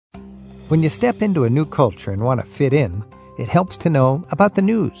When you step into a new culture and want to fit in, it helps to know about the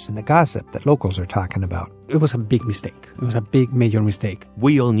news and the gossip that locals are talking about. It was a big mistake. It was a big, major mistake.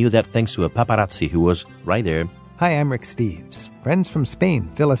 We all knew that thanks to a paparazzi who was right there. Hi, I'm Rick Steves. Friends from Spain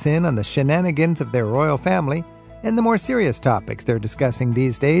fill us in on the shenanigans of their royal family and the more serious topics they're discussing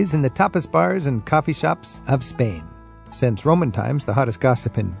these days in the tapas bars and coffee shops of Spain. Since Roman times, the hottest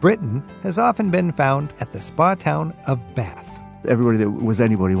gossip in Britain has often been found at the spa town of Bath. Everybody that was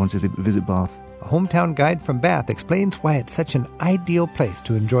anybody wanted to visit Bath. A hometown guide from Bath explains why it's such an ideal place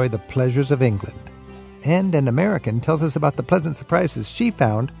to enjoy the pleasures of England. And an American tells us about the pleasant surprises she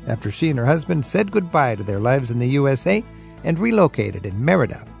found after she and her husband said goodbye to their lives in the USA and relocated in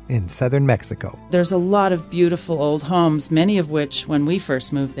Merida in southern Mexico. There's a lot of beautiful old homes, many of which, when we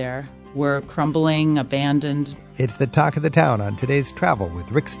first moved there, were crumbling, abandoned. It's the talk of the town on today's Travel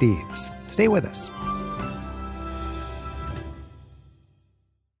with Rick Steves. Stay with us.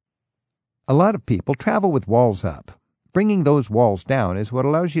 A lot of people travel with walls up. Bringing those walls down is what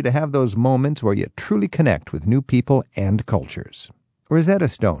allows you to have those moments where you truly connect with new people and cultures. Rosetta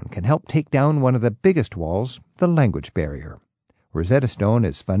Stone can help take down one of the biggest walls, the language barrier. Rosetta Stone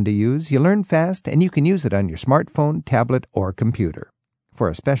is fun to use, you learn fast, and you can use it on your smartphone, tablet, or computer. For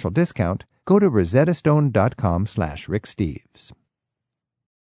a special discount, go to rosettastone.com/ricksteves.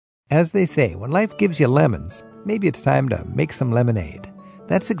 As they say, when life gives you lemons, maybe it's time to make some lemonade.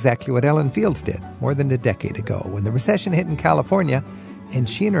 That's exactly what Ellen Fields did more than a decade ago when the recession hit in California and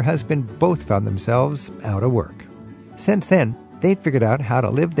she and her husband both found themselves out of work. Since then, they've figured out how to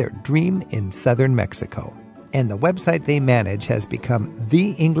live their dream in southern Mexico. And the website they manage has become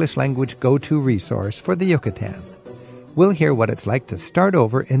the English language go-to resource for the Yucatan. We'll hear what it's like to start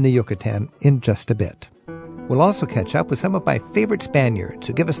over in the Yucatan in just a bit. We'll also catch up with some of my favorite Spaniards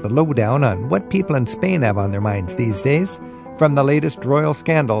who give us the lowdown on what people in Spain have on their minds these days, from the latest royal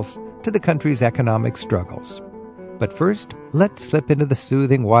scandals to the country's economic struggles. But first, let's slip into the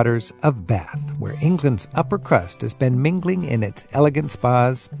soothing waters of Bath, where England's upper crust has been mingling in its elegant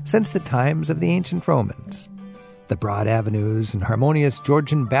spas since the times of the ancient Romans. The broad avenues and harmonious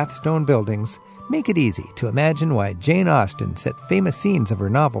Georgian Bath stone buildings make it easy to imagine why Jane Austen set famous scenes of her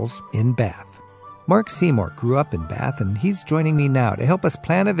novels in Bath. Mark Seymour grew up in Bath, and he's joining me now to help us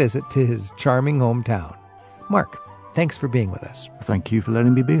plan a visit to his charming hometown. Mark, thanks for being with us. Thank you for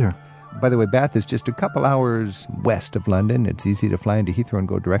letting me be here. By the way, Bath is just a couple hours west of London. It's easy to fly into Heathrow and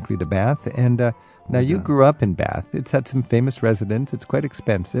go directly to Bath. And now you grew up in Bath. It's had some famous residents. It's quite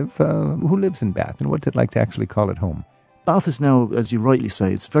expensive. Who lives in Bath, and what's it like to actually call it home? Bath is now, as you rightly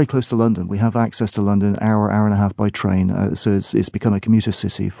say, it's very close to London. We have access to London, hour and a half by train. So it's become a commuter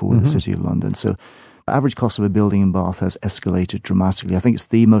city for the city of London. So average cost of a building in Bath has escalated dramatically. I think it's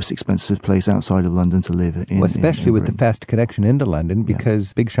the most expensive place outside of London to live in. Well, especially with the fast connection into London,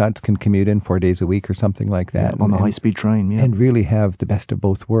 because big shots can commute in 4 days a week or something like that. On the high-speed train, And really have the best of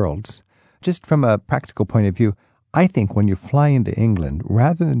both worlds. Just from a practical point of view, I think when you fly into England,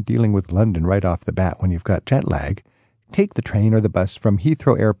 rather than dealing with London right off the bat when you've got jet lag, take the train or the bus from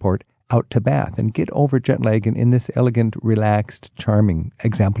Heathrow Airport out to Bath and get over jet lag in this elegant, relaxed, charming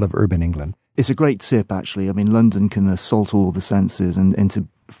example of urban England. It's a great tip, actually. I mean, London can assault all the senses, and to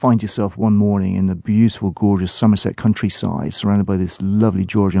find yourself one morning in the beautiful, gorgeous Somerset countryside surrounded by this lovely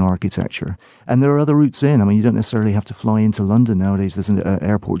Georgian architecture. And there are other routes in. I mean, you don't necessarily have to fly into London nowadays. There's an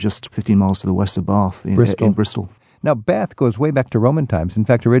airport just 15 miles to the west of Bath in Bristol. Now, Bath goes way back to Roman times. In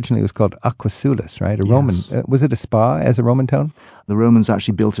fact, originally it was called Aquasulis, right? Was it a spa as a Roman town? The Romans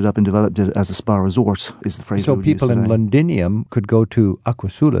actually built it up and developed it as a spa resort, is the phrase. So people in Londinium could go to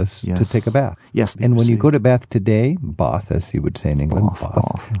Aquasulis to take a bath. Yes. And when you go to Bath today, Bath, as you would say in England,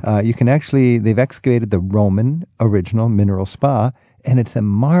 Bath. You can actually, they've excavated the Roman original mineral spa, and it's a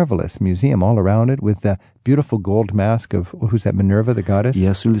marvelous museum all around it with the beautiful gold mask of, who's that, Minerva, the goddess?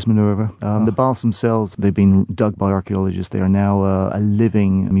 Yes, Sulis Minerva. The baths themselves, they've been dug by archaeologists. They are now a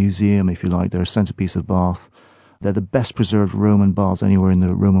living museum, if you like. They're a centerpiece of Bath. They're the best preserved Roman baths anywhere in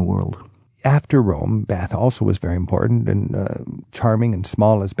the Roman world. After Rome, Bath also was very important and charming and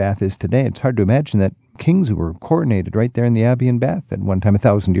small as Bath is today. It's hard to imagine that kings were coronated right there in the Abbey in Bath at one time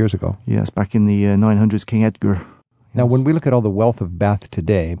 1,000 years ago. Yes, back in the 900s, King Edgar. Now, when we look at all the wealth of Bath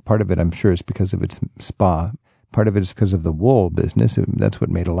today, part of it, I'm sure, is because of its spa. Part of it is because of the wool business. That's what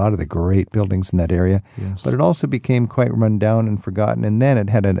made a lot of the great buildings in that area. Yes. But it also became quite run down and forgotten. And then it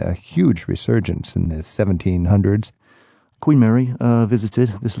had a huge resurgence in the 1700s. Queen Mary visited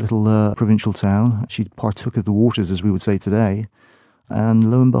this little provincial town. She partook of the waters, as we would say today.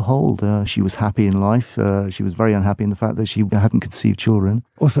 And lo and behold, she was happy in life. She was very unhappy in the fact that she hadn't conceived children.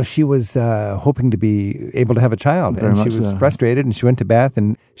 Oh, so she was hoping to be able to have a child. Very and much she was so. frustrated, and she went to Bath,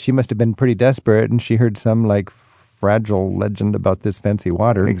 and she must have been pretty desperate, and she heard some, like, fragile legend about this fancy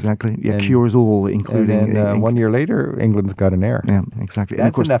water. Exactly. Yeah, And- cures all, including... And then 1 year later, England's got an heir. Yeah, exactly. And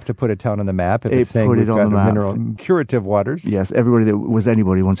That's of course, enough to put a town on the map if it it's saying put we've it on got the map. mineral curative waters. yes, everybody that was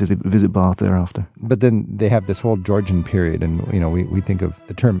anybody wanted to visit Bath thereafter. But then they have this whole Georgian period, and we think of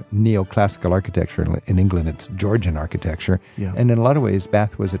the term neoclassical architecture in England. It's Georgian architecture, Yeah. and in a lot of ways,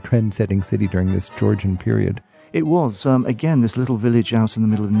 Bath was a trend-setting city during this Georgian period. It was, again, this little village out in the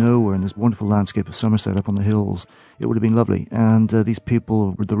middle of nowhere in this wonderful landscape of Somerset up on the hills. It would have been lovely. And these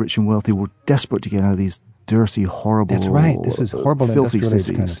people, the rich and wealthy, were desperate to get out of these dirty, horrible, That's right. This was horrible filthy industrial age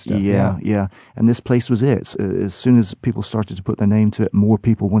cities. kind of stuff, Yeah, yeah. And this place was it. As soon as people started to put their name to it, more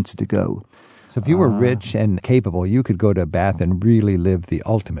people wanted to go. So if you were rich and capable, you could go to Bath and really live the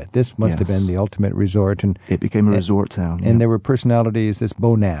ultimate. This must have Yes. been the ultimate resort. And It became a resort town. and there were personalities. This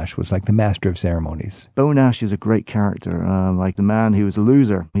Beau Nash was like the master of ceremonies. Beau Nash is a great character. Like the man who was a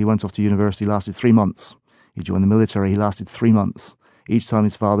loser. He went off to university, lasted 3 months. He joined the military, he lasted 3 months. Each time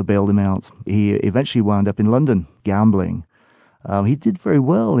his father bailed him out. He eventually wound up in London, gambling. He did very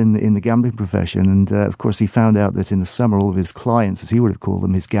well in the gambling profession, and of course he found out that in the summer all of his clients, as he would have called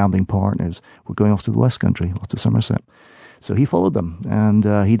them, his gambling partners, were going off to the West Country, off to Somerset. So he followed them, and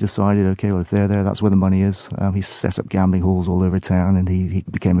he decided, okay, well, if they're there, that's where the money is. He set up gambling halls all over town, and he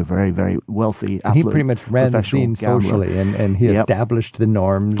became a very, very wealthy, And he affluent, pretty much ran the professional scene gambler. socially, and he Yep. established the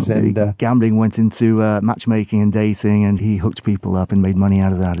norms. And Gambling went into matchmaking and dating, and he hooked people up and made money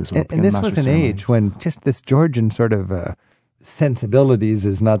out of that as well. and Became this master was of an age ceremonies. when just this Georgian sort of sensibilities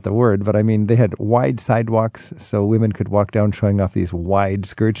is not the word, but I mean, they had wide sidewalks so women could walk down showing off these wide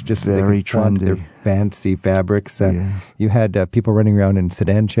skirts just so they Very could flaunt their trendy. fancy fabrics. Yes. You had people running around in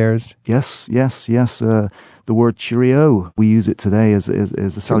sedan chairs. Yes. The word cheerio, we use it today as a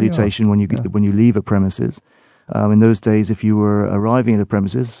salutation when you leave a premises. In those days, if you were arriving at a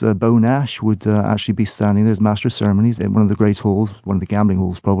premises, Beau Nash would actually be standing there as master of ceremonies in one of the great halls, one of the gambling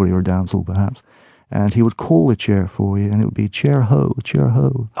halls probably, or a dance hall perhaps. And he would call the chair for you, and it would be chair ho, chair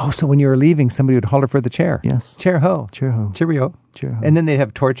ho. Oh, so when you were leaving, somebody would holler for the chair. Yes. Chair ho. Chair ho. Cheerio. Chair ho. And then they'd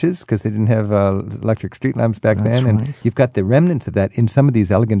have torches because they didn't have electric street lamps back That's then. And right. you've got the remnants of that in some of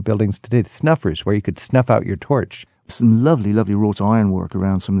these elegant buildings today, the snuffers, where you could snuff out your torch. Some lovely, lovely wrought ironwork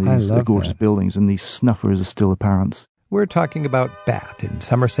around some of I these love gorgeous that. buildings, and these snuffers are still apparent. We're talking about Bath in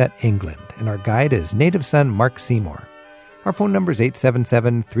Somerset, England, and our guide is native son Mark Seymour. Our phone number is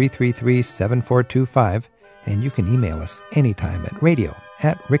 877-333-7425, and you can email us anytime at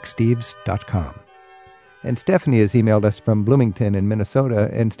radio@ricksteves.com. And Stephanie has emailed us from Bloomington in Minnesota,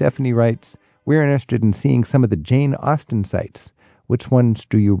 and Stephanie writes, we're interested in seeing some of the Jane Austen sites. Which ones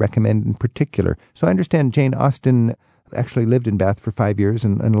do you recommend in particular? So I understand Jane Austen actually lived in Bath for 5 years,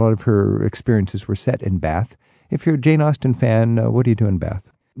 and a lot of her experiences were set in Bath. If you're a Jane Austen fan, what do you do in Bath?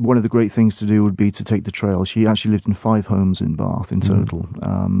 One of the great things to do would be to take the trail. She actually lived in 5 homes in Bath in total.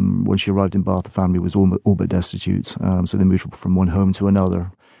 When she arrived in Bath, the family was all but destitute, so they moved from one home to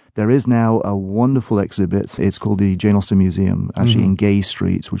another. There is now a wonderful exhibit. It's called the Jane Austen Museum, actually in Gay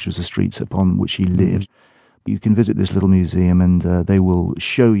Street, which was the street upon which she lived. You can visit this little museum, and they will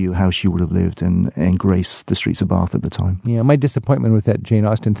show you how she would have lived and grace the streets of Bath at the time. Yeah, my disappointment with that Jane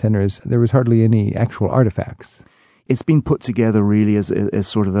Austen Center is there was hardly any actual artifacts. It's been put together really as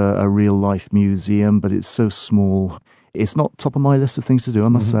sort of a real-life museum, but it's so small. It's not top of my list of things to do, I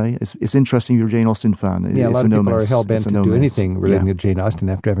must say. It's interesting you're a Jane Austen fan. Yeah, a It's lot of no people are miss. hell-bent It's a to no do miss. anything relating Yeah. to Jane Austen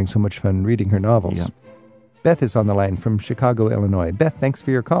after having so much fun reading her novels. Yeah. Beth is on the line from Chicago, Illinois. Beth, thanks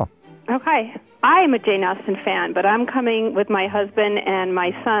for your call. Oh, hi. I am a Jane Austen fan, but I'm coming with my husband and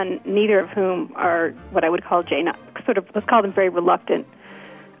my son, neither of whom are what I would call let's call them very reluctant,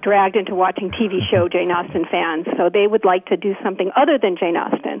 dragged into watching TV show Jane Austen fans. So they would like to do something other than Jane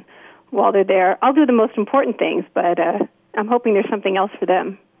Austen while they're there. I'll do the most important things, but I'm hoping there's something else for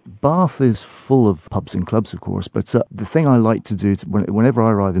them. Bath is full of pubs and clubs, of course, but the thing I like to do whenever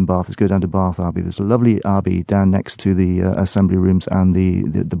I arrive in Bath is go down to Bath Abbey. There's a lovely abbey down next to the assembly rooms and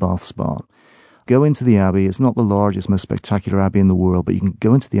the Bath Spa. Go into the abbey. It's not the largest, most spectacular abbey in the world, but you can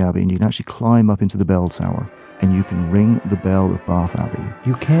go into the abbey and you can actually climb up into the bell tower and you can ring the bell of Bath Abbey.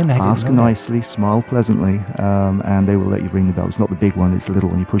 You can. I didn't Ask know that. nicely, smile pleasantly, and they will let you ring the bell. It's not the big one, it's the little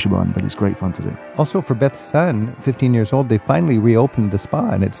one. You push a button, but it's great fun to do. Also, for Beth's son, 15 years old, they finally reopened the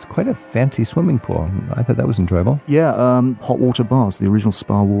spa, and it's quite a fancy swimming pool. I thought that was enjoyable. Yeah, hot water baths, the original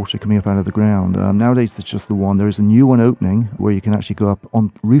spa water coming up out of the ground. Nowadays, there's just the one. There is a new one opening where you can actually go up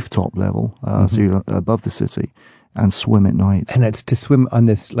on rooftop level, so you're above the city. and swim at night. And it's to swim on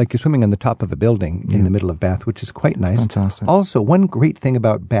this, like you're swimming on the top of a building in the middle of Bath, which is quite nice. Fantastic. Also, one great thing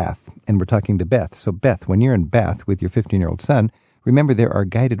about Bath, and we're talking to Beth. So, Beth, when you're in Bath with your 15-year-old son, remember there are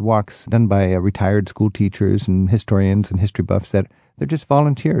guided walks done by retired school teachers and historians and history buffs that they're just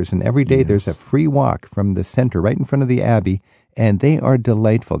volunteers. And every day there's a free walk from the center right in front of the Abbey, and they are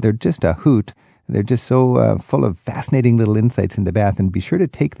delightful. They're just a hoot. They're just so full of fascinating little insights into Bath. And be sure to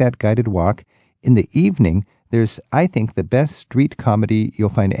take that guided walk. In the evening, there's, I think, the best street comedy you'll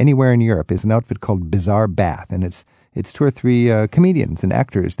find anywhere in Europe is an outfit called Bizarre Bath. And it's 2 or 3 comedians and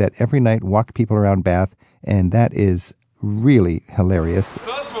actors that every night walk people around Bath. And that is really hilarious.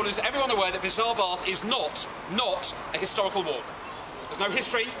 First of all, is everyone aware that Bizarre Bath is not a historical walk? There's no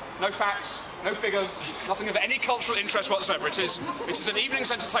history, no facts, no figures, nothing of any cultural interest whatsoever. It is an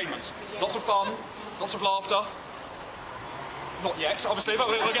evening's entertainment. Lots of fun, lots of laughter. Not yet, obviously, but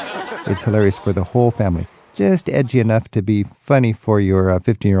we'll get there. It's hilarious for the whole family. Just edgy enough to be funny for your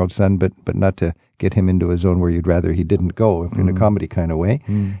 15-year-old son, but not to get him into a zone where you'd rather he didn't go, if in a comedy kind of way.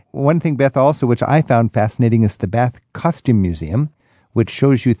 One thing, Beth, also, which I found fascinating, is the Bath Costume Museum, which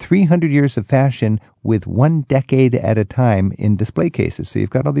shows you 300 years of fashion with 1 decade at a time in display cases. So you've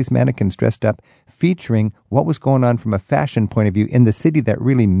got all these mannequins dressed up, featuring what was going on from a fashion point of view in the city that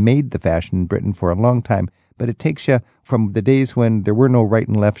really made the fashion in Britain for a long time. But it takes you from the days when there were no right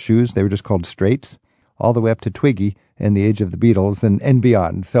and left shoes, they were just called straights, all the way up to Twiggy and the age of the Beatles and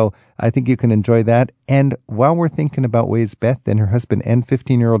beyond. So I think you can enjoy that. And while we're thinking about ways Beth and her husband and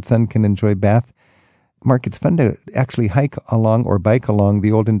 15-year-old son can enjoy Bath, Mark, it's fun to actually hike along or bike along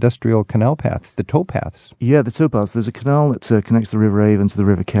the old industrial canal paths, the towpaths. Yeah, the towpaths. There's a canal that connects the River Avon to the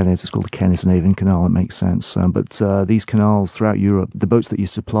River Kennet. It's called the Kennet and Avon Canal. It makes sense. But these canals throughout Europe, the boats that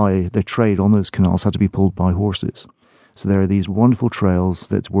used to ply their trade on those canals had to be pulled by horses. So there are these wonderful trails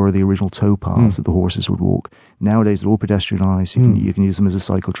that were the original towpaths that the horses would walk. Nowadays, they're all pedestrianised. You can use them as a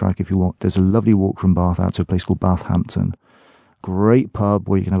cycle track if you want. There's a lovely walk from Bath out to a place called Bathampton. Great pub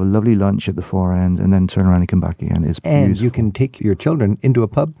where you can have a lovely lunch at the far end and then turn around and come back again. It's beautiful. And you can take your children into a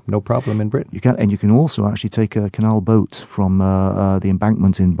pub, no problem in Britain. You can, and you can also actually take a canal boat from the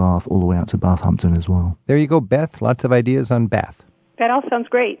embankment in Bath all the way out to Bathampton as well. There you go, Beth. Lots of ideas on Bath. That all sounds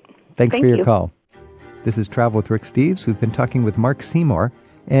great. Thanks for your call. This is Travel with Rick Steves. We've been talking with Mark Seymour,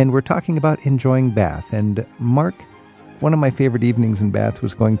 and we're talking about enjoying Bath. And Mark, one of my favorite evenings in Bath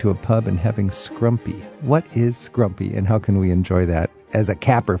was going to a pub and having scrumpy. What is scrumpy, and how can we enjoy that as a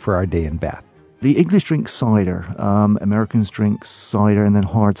capper for our day in Bath? The English drink cider. Americans drink cider and then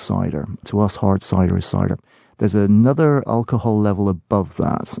hard cider. To us, hard cider is cider. There's another alcohol level above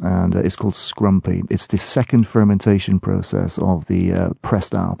that, and it's called scrumpy. It's the second fermentation process of the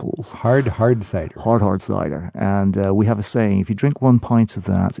pressed apples. Hard cider. Hard cider. And we have a saying, if you drink 1 pint of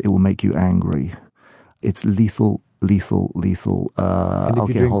that, it will make you angry. It's lethal and if you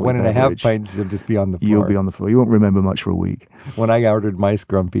drink 1.5 pints, you'll just be on the floor. You'll be on the floor. You won't remember much for a week. When I ordered my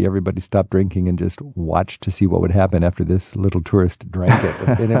scrumpy, everybody stopped drinking and just watched to see what would happen after this little tourist drank it.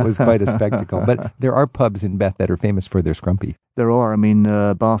 And it was quite a spectacle. But there are pubs in Bath that are famous for their scrumpy. There are. I mean,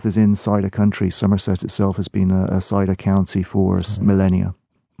 Bath is in cider country. Somerset itself has been a cider county for millennia.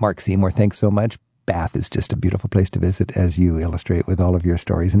 Mark Seymour, thanks so much. Bath is just a beautiful place to visit, as you illustrate with all of your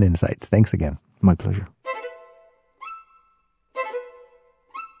stories and insights. Thanks again. My pleasure.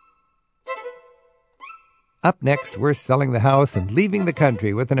 Up next, we're selling the house and leaving the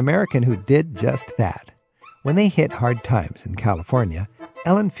country with an American who did just that. When they hit hard times in California,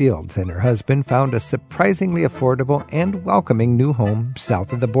 Ellen Fields and her husband found a surprisingly affordable and welcoming new home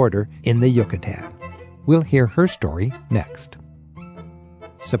south of the border in the Yucatan. We'll hear her story next.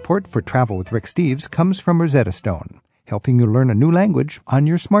 Support for Travel with Rick Steves comes from Rosetta Stone, helping you learn a new language on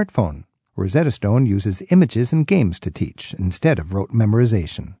your smartphone. Rosetta Stone uses images and games to teach instead of rote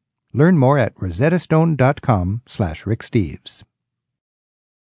memorization. Learn more at rosettastone.com/Rick Steves.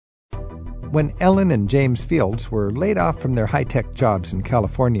 When Ellen and James Fields were laid off from their high-tech jobs in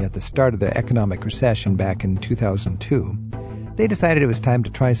California at the start of the economic recession back in 2002, they decided it was time to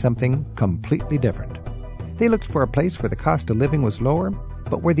try something completely different. They looked for a place where the cost of living was lower,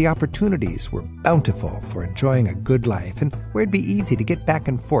 but where the opportunities were bountiful for enjoying a good life and where it'd be easy to get back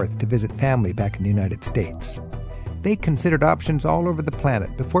and forth to visit family back in the United States. They considered options all over the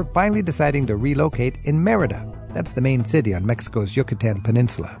planet before finally deciding to relocate in Merida. That's the main city on Mexico's Yucatan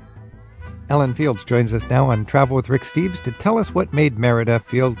Peninsula. Ellen Fields joins us now on Travel with Rick Steves to tell us what made Merida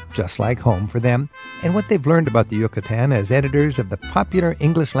feel just like home for them and what they've learned about the Yucatan as editors of the popular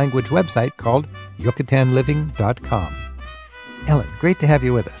English language website called YucatanLiving.com. Ellen, great to have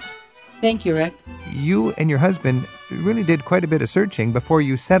you with us. Thank you, Rick. You and your husband really did quite a bit of searching before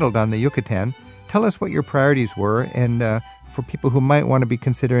you settled on the Yucatan. tell us what your priorities were, and for people who might want to be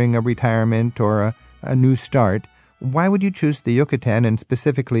considering a retirement or a new start, why would you choose the Yucatan and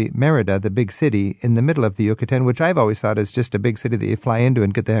specifically Mérida, the big city in the middle of the Yucatan, which I've always thought is just a big city that you fly into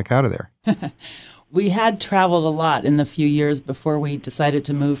and get the heck out of there? We had traveled a lot in the few years before we decided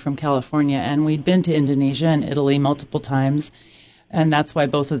to move from California, and we'd been to Indonesia and Italy multiple times, and that's why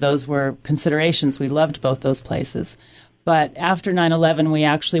both of those were considerations. We loved both those places. But after 9/11, we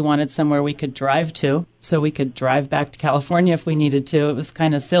actually wanted somewhere we could drive to, so we could drive back to California if we needed to. It was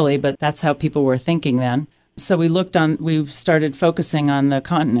kind of silly, but that's how people were thinking then. So we started focusing on the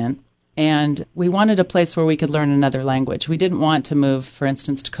continent, and we wanted a place where we could learn another language. We didn't want to move, for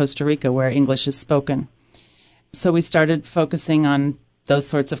instance, to Costa Rica, where English is spoken. So we started focusing on those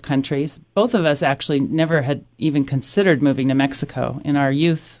sorts of countries. Both of us actually never had even considered moving to Mexico. In our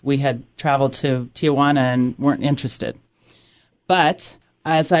youth, we had traveled to Tijuana and weren't interested. But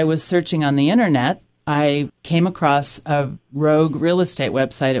as I was searching on the internet, I came across a rogue real estate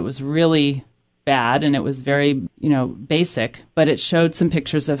website. It was really bad, and it was very, basic, but it showed some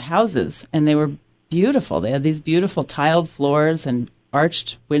pictures of houses, and they were beautiful. They had these beautiful tiled floors and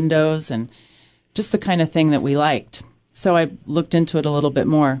arched windows and just the kind of thing that we liked. So I looked into it a little bit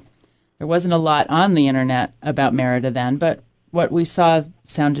more. There wasn't a lot on the internet about Mérida then, but what we saw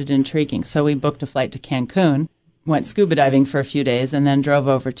sounded intriguing. So we booked a flight to Cancun, went scuba diving for a few days, and then drove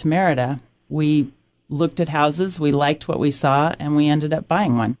over to Mérida. We looked at houses, we liked what we saw, and we ended up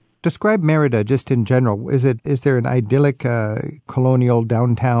buying one. Describe Mérida just in general. Is there an idyllic colonial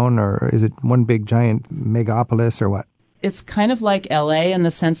downtown, or is it one big giant megapolis, or what? It's kind of like L.A. in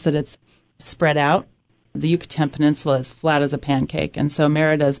the sense that it's spread out. The Yucatan Peninsula is flat as a pancake, and so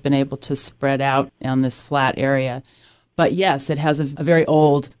Mérida has been able to spread out on this flat area. But yes, it has a very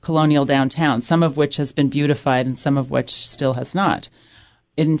old colonial downtown, some of which has been beautified and some of which still has not.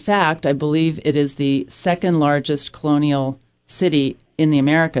 In fact, I believe it is the second largest colonial city in the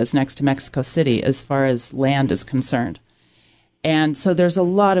Americas next to Mexico City as far as land is concerned. And so there's a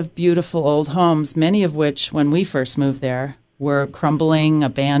lot of beautiful old homes, many of which, when we first moved there, were crumbling,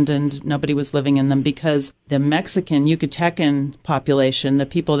 abandoned. Nobody was living in them because the Mexican Yucatecan population, the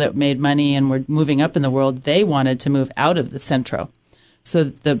people that made money and were moving up in the world, they wanted to move out of the centro. So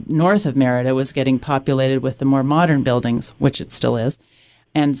the north of Mérida was getting populated with the more modern buildings, which it still is.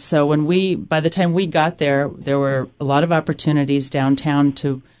 And so by the time we got there were a lot of opportunities downtown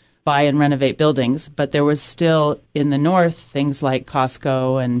to buy and renovate buildings, but there was still in the north things like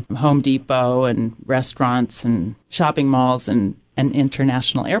Costco and Home Depot and restaurants and shopping malls and an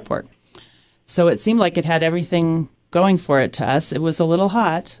international airport. So it seemed like it had everything going for it to us. It was a little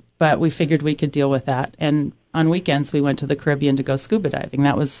hot, but we figured we could deal with that. And on weekends, we went to the Caribbean to go scuba diving.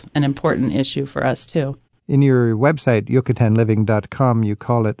 That was an important issue for us, too. In your website, YucatanLiving.com, you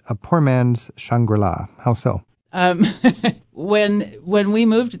call it a poor man's Shangri-La. How so? When we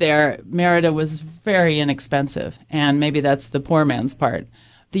moved there, Mérida was very inexpensive, and maybe that's the poor man's part.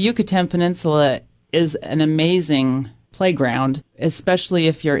 The Yucatan Peninsula is an amazing playground, especially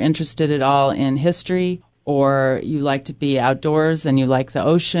if you're interested at all in history or you like to be outdoors and you like the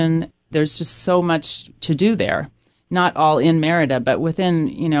ocean. There's just so much to do there. Not all in Mérida, but within,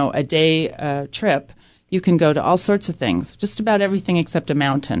 a day trip, you can go to all sorts of things, just about everything except a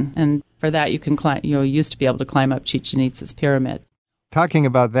mountain. And for that, you can climb. You used to be able to climb up Chichen Itza's pyramid. Talking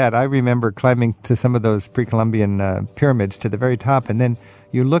about that, I remember climbing to some of those pre-Columbian pyramids to the very top, and then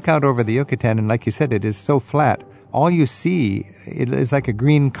you look out over the Yucatan, and like you said, it is so flat. All you see, it is like a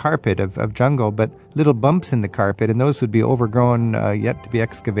green carpet of jungle, but little bumps in the carpet, and those would be overgrown, yet to be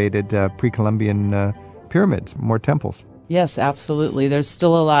excavated pre-Columbian pyramids, more temples. Yes, absolutely. There's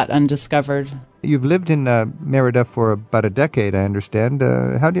still a lot undiscovered. You've lived in Mérida for about a decade, I understand.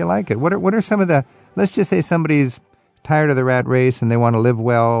 How do you like it? What are some of the, let's just say somebody's tired of the rat race and they want to live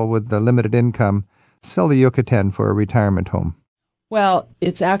well with the limited income, sell the Yucatan for a retirement home. Well,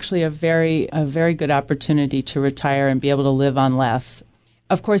 it's actually a very good opportunity to retire and be able to live on less.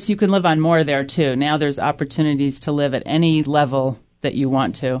 Of course, you can live on more there, too. Now there's opportunities to live at any level that you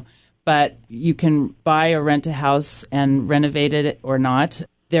want to. But you can buy or rent a house and renovate it or not.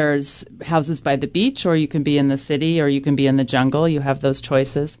 There's houses by the beach, or you can be in the city, or you can be in the jungle. You have those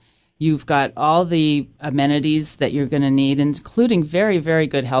choices. You've got all the amenities that you're going to need, including very, very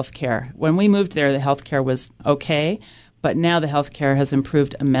good health care. When we moved there, the health care was okay, but now the health care has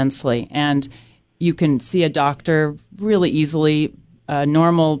improved immensely. And you can see a doctor really easily. A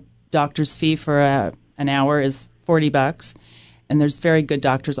normal doctor's fee for an hour is $40. And there's very good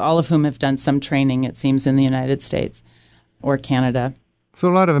doctors, all of whom have done some training, it seems, in the United States or Canada. So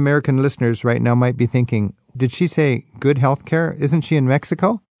a lot of American listeners right now might be thinking, did she say good health care? Isn't she in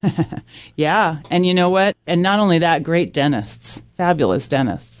Mexico? Yeah. And you know what? And not only that, great dentists, fabulous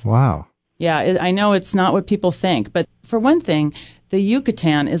dentists. Wow. Yeah, I know it's not what people think. But for one thing, the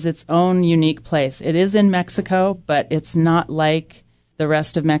Yucatan is its own unique place. It is in Mexico, but it's not like the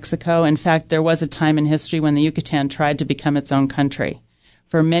rest of Mexico. In fact, there was a time in history when the Yucatan tried to become its own country.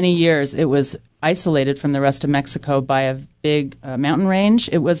 For many years, it was isolated from the rest of Mexico by a big mountain range.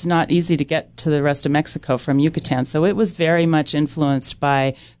 It was not easy to get to the rest of Mexico from Yucatan. So it was very much influenced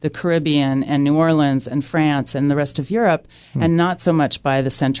by the Caribbean and New Orleans and France and the rest of Europe, and not so much by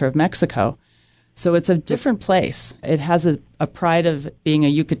the center of Mexico. So it's a different place. It has a pride of being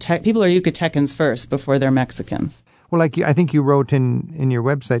a Yucatec. People are Yucatecans first before they're Mexicans. Well, like I think you wrote in your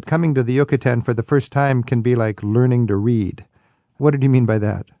website, coming to the Yucatan for the first time can be like learning to read. What did you mean by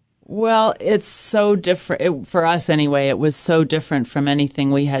that? Well, it's so different. For us, anyway, it was so different from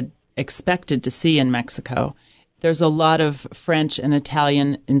anything we had expected to see in Mexico. There's a lot of French and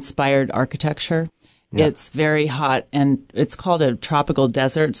Italian-inspired architecture. Yeah. It's very hot, and it's called a tropical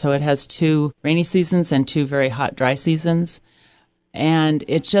desert, so it has 2 rainy seasons and 2 very hot, dry seasons. And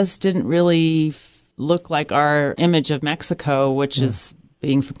it just didn't really look like our image of Mexico, which is,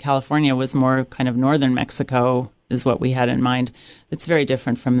 being from California, was more kind of northern Mexico, is what we had in mind. It's very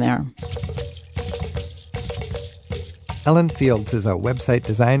different from there. Ellen Fields is a website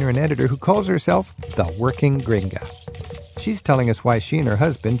designer and editor who calls herself the Working Gringa. She's telling us why she and her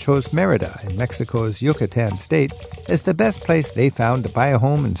husband chose Merida in Mexico's Yucatan state as the best place they found to buy a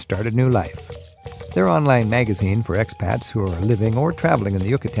home and start a new life. Their online magazine for expats who are living or traveling in the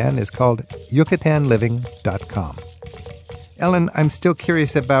Yucatan is called YucatanLiving.com. Ellen, I'm still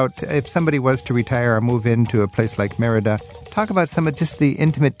curious about if somebody was to retire or move into a place like Merida, talk about some of just the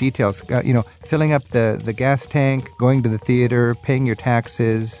intimate details, filling up the gas tank, going to the theater, paying your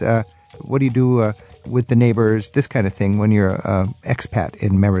taxes. What do you do with the neighbors, this kind of thing when you're an expat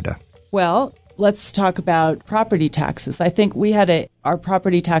in Merida? Well, let's talk about property taxes. I think our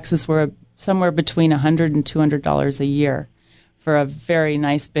property taxes were somewhere between $100 and $200 a year for a very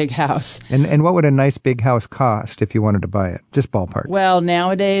nice big house. And what would a nice big house cost if you wanted to buy it? Just ballpark. Well,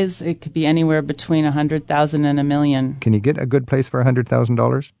 nowadays it could be anywhere between $100,000 and $1 million. Can you get a good place for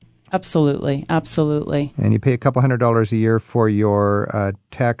 $100,000? Absolutely, absolutely. And you pay a couple $100 a year for your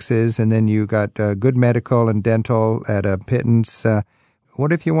taxes, and then you got good medical and dental at a pittance.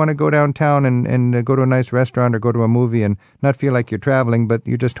 What if you want to go downtown and go to a nice restaurant or go to a movie and not feel like you're traveling, but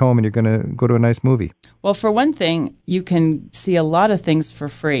you're just home and you're going to go to a nice movie? Well, for one thing, you can see a lot of things for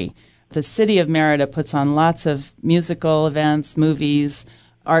free. The city of Merida puts on lots of musical events, movies,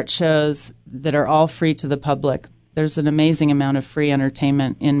 art shows that are all free to the public. There's an amazing amount of free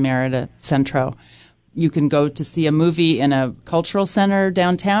entertainment in Merida Centro. You can go to see a movie in a cultural center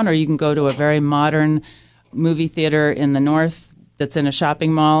downtown, or you can go to a very modern movie theater in the north that's in a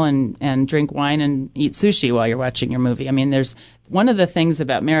shopping mall and drink wine and eat sushi while you're watching your movie. I mean, there's one of the things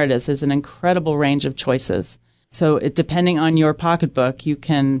about Merida is there's an incredible range of choices. So depending on your pocketbook, you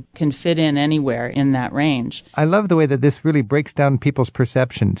can fit in anywhere in that range. I love the way that this really breaks down people's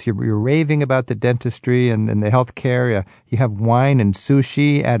perceptions. You're raving about the dentistry and the health care. You have wine and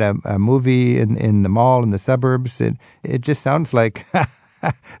sushi at a movie in the mall in the suburbs. It just sounds like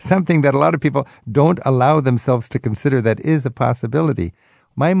something that a lot of people don't allow themselves to consider that is a possibility.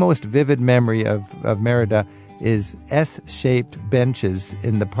 My most vivid memory of Merida is S-shaped benches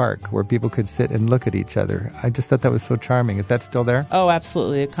in the park where people could sit and look at each other. I just thought that was so charming. Is that still there? Oh,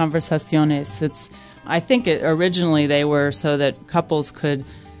 absolutely. Conversaciones. I think originally they were so that couples could,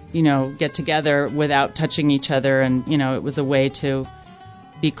 get together without touching each other, and, it was a way to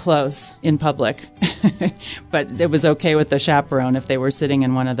be close in public. But it was okay with the chaperone if they were sitting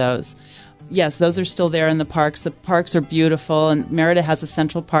in one of those. Yes, those are still there in the parks. The parks are beautiful, and Merida has a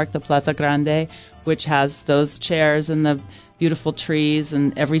central park, the Plaza Grande, which has those chairs and the beautiful trees,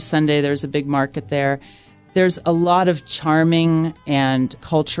 and every Sunday there's a big market there. There's a lot of charming and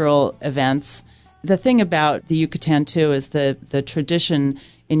cultural events. The thing about the Yucatan, too, is the tradition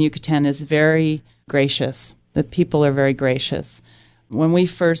in Yucatan is very gracious. The people are very gracious. When we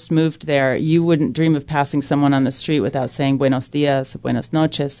first moved there, you wouldn't dream of passing someone on the street without saying buenos dias, buenas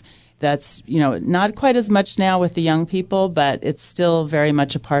noches. That's, not quite as much now with the young people, but it's still very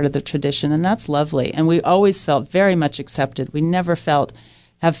much a part of the tradition, and that's lovely. And we always felt very much accepted. We never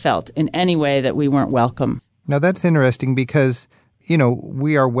have felt in any way that we weren't welcome. Now, that's interesting because,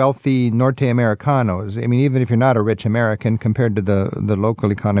 we are wealthy Norte Americanos. I mean, even if you're not a rich American, compared to the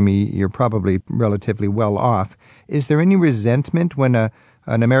local economy, you're probably relatively well off. Is there any resentment when an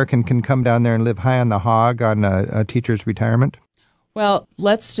American can come down there and live high on the hog on a teacher's retirement? Well,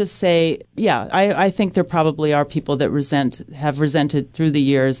 let's just say, I think there probably are people that have resented through the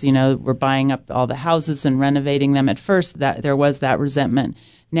years. We're buying up all the houses and renovating them. At first, that there was that resentment.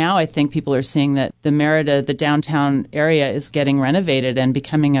 Now I think people are seeing that the Merida, the downtown area, is getting renovated and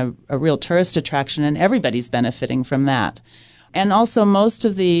becoming a real tourist attraction, and everybody's benefiting from that. And also, most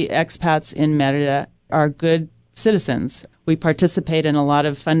of the expats in Merida are good citizens. We participate in a lot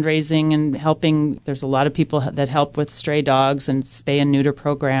of fundraising and helping. There's a lot of people that help with stray dogs and spay and neuter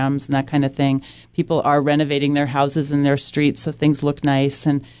programs and that kind of thing. People are renovating their houses and their streets so things look nice.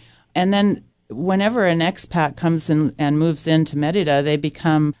 And then whenever an expat comes in and moves into Merida, they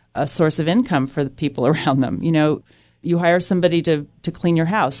become a source of income for the people around them. You hire somebody to clean your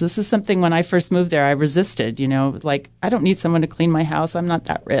house. This is something when I first moved there, I resisted, I don't need someone to clean my house. I'm not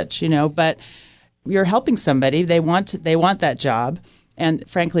that rich, but you're helping somebody. They want that job. And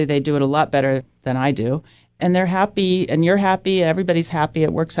frankly, they do it a lot better than I do. And they're happy and you're happy. Everybody's happy.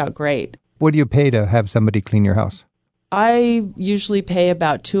 It works out great. What do you pay to have somebody clean your house? I usually pay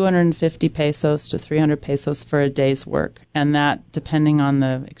about 250 pesos to 300 pesos for a day's work. And that, depending on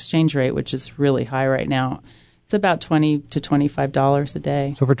the exchange rate, which is really high right now, it's about $20 to $25 a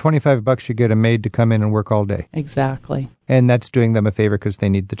day. So for $25, you get a maid to come in and work all day. Exactly. And that's doing them a favor because they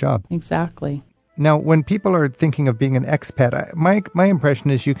need the job. Exactly. Now, when people are thinking of being an expat, my impression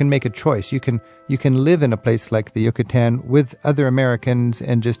is you can make a choice. You can live in a place like the Yucatan with other Americans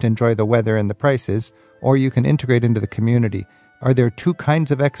and just enjoy the weather and the prices, or you can integrate into the community. Are there two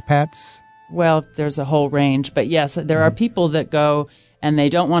kinds of expats? Well, there's a whole range, but yes, there are people that go and they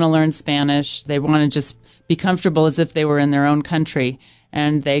don't want to learn Spanish. They want to just be comfortable as if they were in their own country,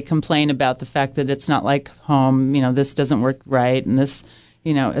 and they complain about the fact that it's not like home. This doesn't work right, and this,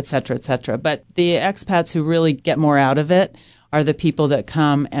 et cetera, et cetera. But the expats who really get more out of it are the people that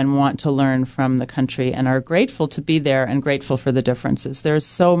come and want to learn from the country and are grateful to be there and grateful for the differences. There's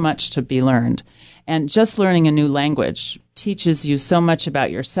so much to be learned. And just learning a new language teaches you so much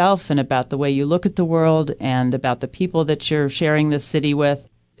about yourself and about the way you look at the world and about the people that you're sharing this city with.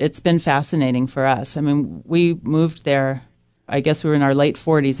 It's been fascinating for us. I mean, we moved there, I guess we were in our late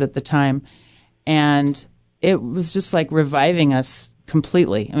 40s at the time, and it was just like reviving us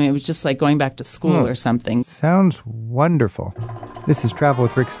completely. I mean, it was just like going back to school or something. Sounds wonderful. This is Travel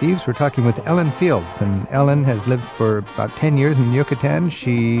with Rick Steves. We're talking with Ellen Fields, and Ellen has lived for about 10 years in Yucatan.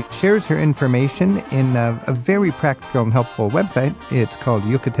 She shares her information in a very practical and helpful website. It's called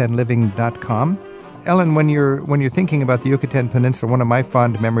yucatanliving.com. Ellen, when you're thinking about the Yucatan Peninsula, one of my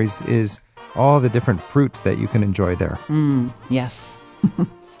fond memories is all the different fruits that you can enjoy there. Yes.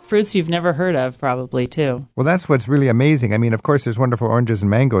 Fruits you've never heard of, probably, too. Well, that's what's really amazing. I mean, of course, there's wonderful oranges and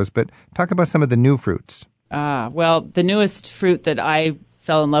mangoes, but talk about some of the new fruits. Well, the newest fruit that I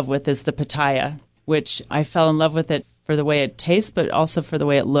fell in love with is the pitaya, which I fell in love with it for the way it tastes, but also for the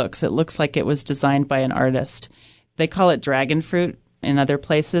way it looks. It looks like it was designed by an artist. They call it dragon fruit in other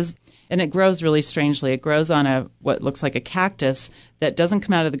places, and it grows really strangely. It grows on what looks like a cactus that doesn't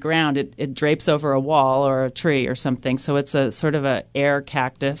come out of the ground. It drapes over a wall or a tree or something, so it's a sort of an air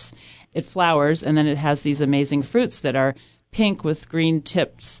cactus. It flowers, and then it has these amazing fruits that are pink with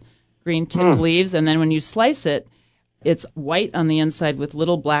green-tipped leaves, and then when you slice it, it's white on the inside with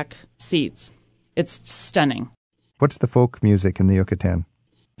little black seeds. It's stunning. What's the folk music in the Yucatan?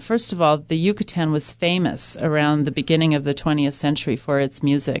 First of all, the Yucatan was famous around the beginning of the 20th century for its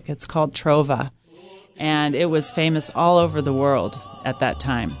music. It's called trova, and it was famous all over the world at that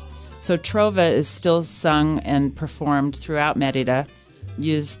time. So trova is still sung and performed throughout Merida.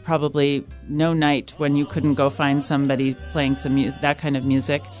 There's probably no night when you couldn't go find somebody playing that kind of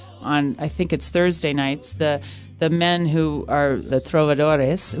music. On, I think it's Thursday nights, the men who are the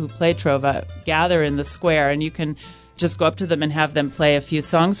trovadores, who play trova, gather in the square, and you can just go up to them and have them play a few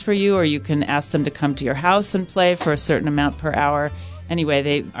songs for you, or you can ask them to come to your house and play for a certain amount per hour. Anyway,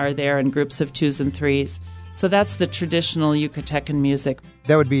 they are there in groups of 2s and 3s. So that's the traditional Yucatecan music.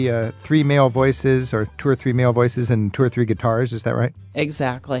 That would be 3 male voices, or 2 or 3 male voices and 2 or 3 guitars, is that right?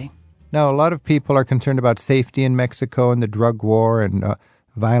 Exactly. Now, a lot of people are concerned about safety in Mexico and the drug war and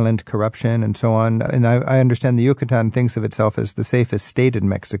violent corruption and so on. And I understand the Yucatan thinks of itself as the safest state in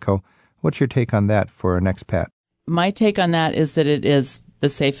Mexico. What's your take on that for an expat? My take on that is that it is the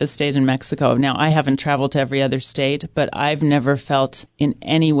safest state in Mexico. Now, I haven't traveled to every other state, but I've never felt in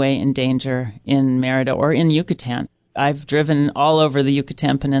any way in danger in Merida or in Yucatan. I've driven all over the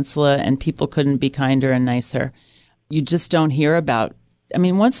Yucatan Peninsula, and people couldn't be kinder and nicer. You just don't hear about. I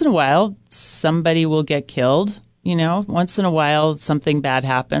mean, once in a while, somebody will get killed, You know, once in a while, something bad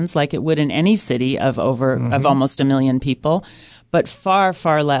happens, like it would in any city of almost 1 million people, but far,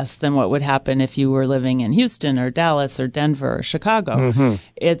 far less than what would happen if you were living in Houston or Dallas or Denver or Chicago.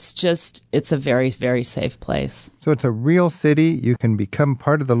 It's a very, very safe place. So it's a real city. You can become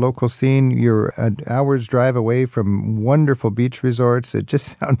part of the local scene. You're an hour's drive away from wonderful beach resorts. It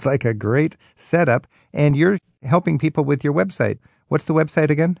just sounds like a great setup. And you're helping people with your website. What's the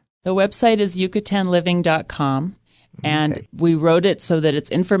website again? The website is yucatanliving.com, and we wrote it so that it's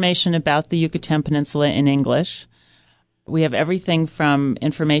information about the Yucatan Peninsula in English. We have everything from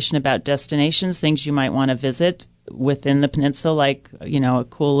information about destinations, things you might want to visit within the peninsula, like, you know, a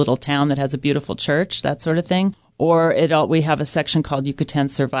cool little town that has a beautiful church, that sort of thing. Or we have a section called Yucatan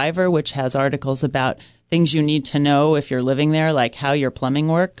Survivor, which has articles about things you need to know if you're living there, like how your plumbing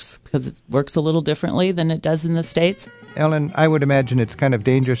works, because it works a little differently than it does in the States. Ellen, I would imagine it's kind of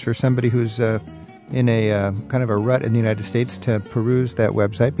dangerous for somebody who's in a kind of a rut in the United States to peruse that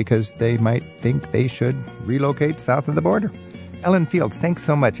website because they might think they should relocate south of the border. Ellen Fields, thanks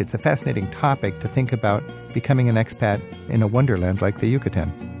so much. It's a fascinating topic to think about becoming an expat in a wonderland like the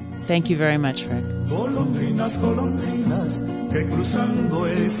Yucatan. Thank you very much, Rick. Golondrinas, golondrinas, que cruzando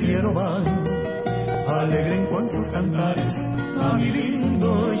el cielo van, alegren con sus cantares a mi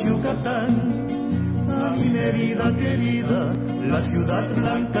lindo Yucatán, a mi Mérida querida, la ciudad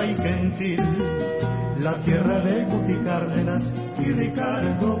blanca y gentil, la tierra de Guti Cárdenas y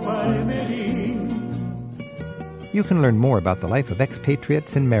Ricardo Palmerín. You can learn more about the life of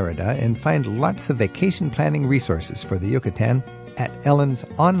expatriates in Merida and find lots of vacation planning resources for the Yucatan at Ellen's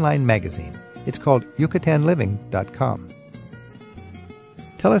online magazine. It's called yucatanliving.com.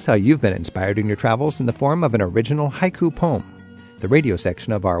 Tell us how you've been inspired in your travels in the form of an original haiku poem. The radio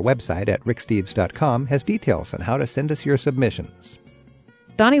section of our website at ricksteves.com has details on how to send us your submissions.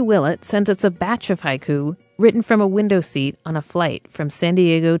 Donnie Willett sends us a batch of haiku written from a window seat on a flight from San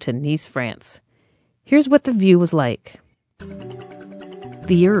Diego to Nice, France. Here's what the view was like.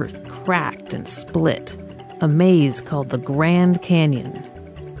 The earth cracked and split, a maze called the Grand Canyon.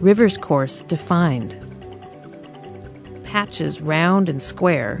 River's course defined. Patches round and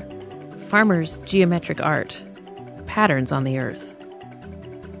square, farmers' geometric art, patterns on the earth.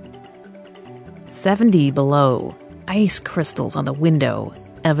 70 below, ice crystals on the window,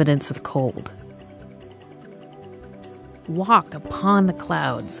 evidence of cold. Walk upon the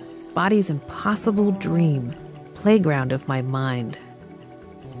clouds, body's impossible dream, playground of my mind.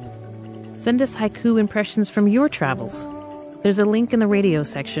 Send us haiku impressions from your travels. There's a link in the radio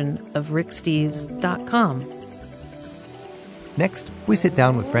section of ricksteves.com. Next, we sit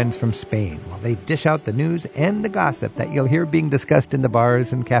down with friends from Spain while they dish out the news and the gossip that you'll hear being discussed in the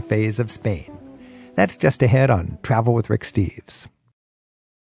bars and cafes of Spain. That's just ahead on Travel with Rick Steves.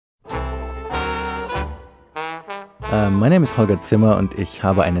 My name is Holger Zimmer und ich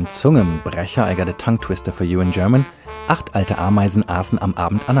habe einen Zungenbrecher. I got a tongue twister for you in German. 8 alte Ameisen aßen am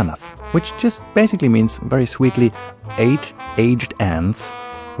Abend Ananas, which just basically means, very sweetly, 8 aged ants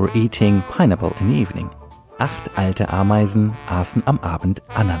were eating pineapple in the evening. 8 alte Ameisen aßen am Abend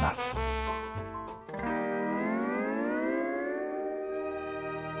Ananas.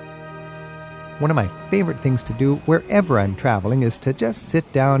 One of my favorite things to do wherever I'm traveling is to just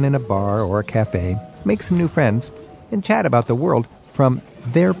sit down in a bar or a cafe, make some new friends, and chat about the world from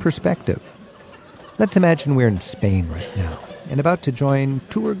their perspective. Let's imagine we're in Spain right now and about to join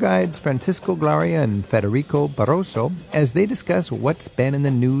tour guides Francisco Glaria and Federico Barroso as they discuss what's been in the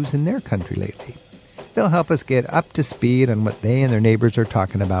news in their country lately. They'll help us get up to speed on what they and their neighbors are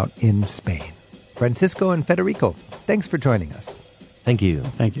talking about in Spain. Francisco and Federico, thanks for joining us. Thank you.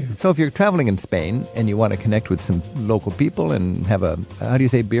 Thank you. So if you're traveling in Spain and you want to connect with some local people and have a, how do you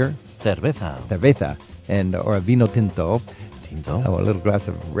say beer? Cerveza. Or a vino tinto, a little glass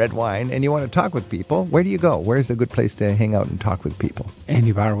of red wine, and you want to talk with people, where do you go? Where's a good place to hang out and talk with people?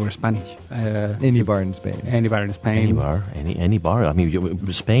 Any bar or Spanish. Any bar in Spain. Any bar in Spain. Any bar. I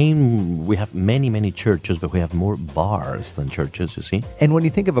mean, Spain, we have many churches, but we have more bars than churches, you see. And when you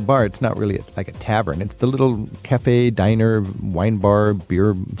think of a bar, it's not really like a tavern. It's the little cafe, diner, wine bar,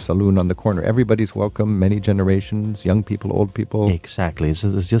 beer saloon on the corner. Everybody's welcome, many generations, young people, old people. Exactly. It's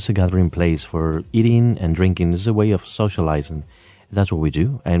just a gathering place for eating and drinking. It's a way of socializing. That's what we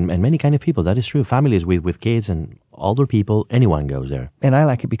do. And many kind of people. That is true. Families with kids and older people, anyone goes there. And I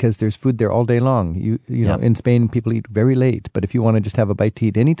like it because there's food there all day long. You know, in Spain, people eat very late. But if you want to just have a bite to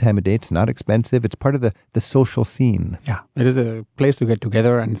eat any time of day, it's not expensive. It's part of the social scene. Yeah, it is a place to get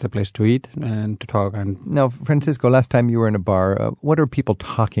together and it's a place to eat and to talk. And now, Francisco, last time you were in a bar, what are people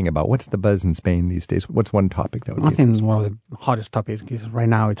talking about? What's the buzz in Spain these days? What's one topic that would I think one of the hottest topics is right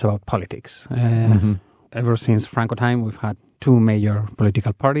now it's about politics. ever since Franco time, we've had two major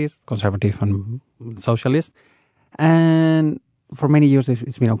political parties, conservative and socialist. And for many years,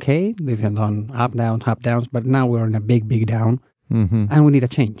 it's been okay. They've been done up, downs, but now we're in a big, big down, and we need a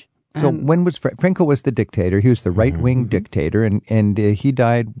change. So when was Franco was the dictator? He was the right-wing dictator, and he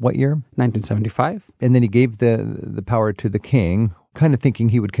died what year? 1975. And then he gave the power to the king, kind of thinking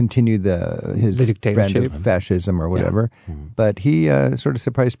he would continue his brand of fascism or whatever. Yeah. But he sort of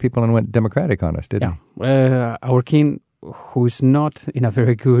surprised people and went democratic on us, didn't he? Our king, who is not in a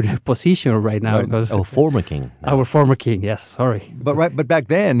very good position right now. Because our former king. Our former king, yes, sorry. But back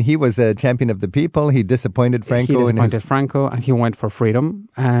then, he was a champion of the people. He disappointed Franco. Franco, and he went for freedom,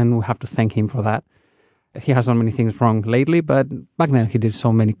 and we have to thank him for that. He has done many things wrong lately, but back then he did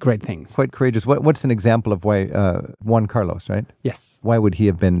so many great things. Quite courageous. What's an example of why Juan Carlos, right? Yes. Why would he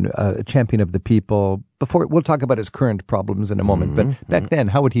have been a champion of the people? We'll talk about his current problems in a moment, but back then,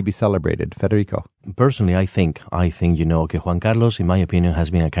 how would he be celebrated, Federico? Personally, I think, okay, Juan Carlos, in my opinion, has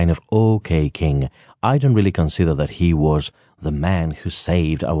been a kind of okay king. I don't really consider that he was the man who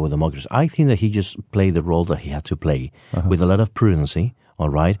saved our democracy. I think that he just played the role that he had to play with a lot of prudency. All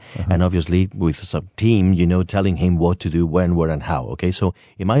right. And obviously with some team, telling him what to do, when, where, and how. Okay. So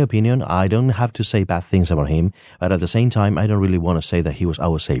in my opinion, I don't have to say bad things about him. But at the same time, I don't really want to say that he was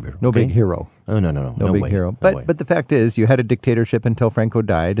our savior. No big hero. Oh, no. No big hero. But the fact is, you had a dictatorship until Franco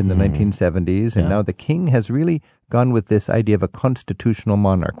died in the 1970s. And now the king has really gone with this idea of a constitutional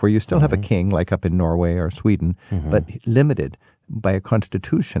monarch, where you still have a king, like up in Norway or Sweden, but limited by a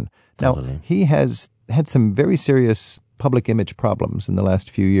constitution. Totally. Now, he has had some very serious public image problems in the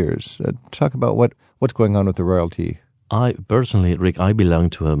last few years. Talk about what's going on with the royalty. I personally, Rick, I belong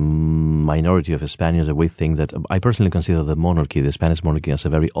to a minority of Spaniards that we think that I personally consider the Spanish monarchy, as a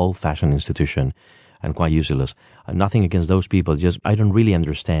very old-fashioned institution and quite useless. Nothing against those people, just I don't really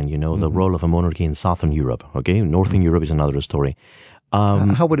understand, the role of a monarchy in Southern Europe, okay? Northern Europe is another story.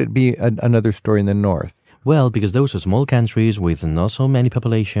 How would it be another story in the north? Well, because those are small countries with not so many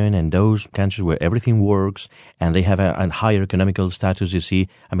population, and those countries where everything works and they have a higher economical status, you see.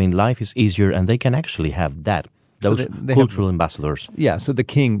 I mean, life is easier, and they can actually have that. Those they cultural ambassadors. Yeah, so the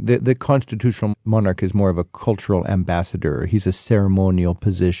king, the constitutional monarch is more of a cultural ambassador. He's a ceremonial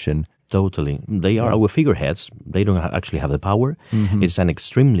position. Totally. They are our figureheads. They don't actually have the power. It's an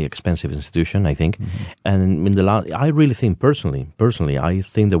extremely expensive institution, I think. And I really think, personally, I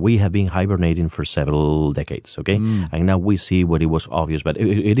think that we have been hibernating for several decades, okay? And now we see what it was obvious, but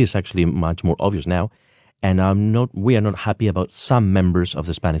it is actually much more obvious now. And we are not happy about some members of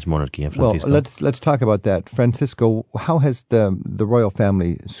the Spanish monarchy. Francisco. Well, let's talk about that. Francisco, how has the royal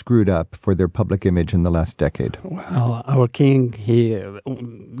family screwed up for their public image in the last decade? Well, our king,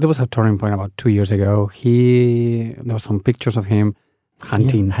 there was a turning point about 2 years ago. There were some pictures of him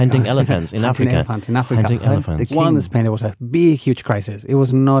hunting elephants in Africa. Hunting elephants. One in Spain, there was a big, huge crisis. It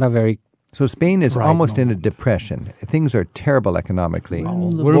was not a very... So Spain is almost in a depression. Things are terrible economically.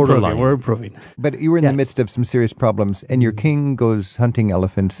 We're improving. But you were in the midst of some serious problems, and your king goes hunting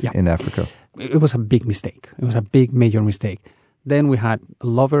elephants in Africa. It was a big mistake. It was a big, major mistake. Then we had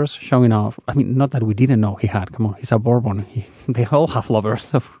lovers showing off. I mean, not that we didn't know he had. Come on, he's a Bourbon. They all have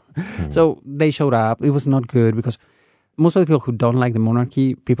lovers. So they showed up. It was not good, because most of the people who don't like the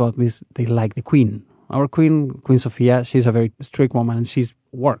monarchy, people at least, they like the queen. Our queen, Queen Sofia, she's a very strict woman, and she's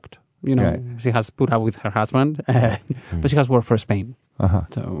worked. She has put up with her husband, but she has worked for Spain.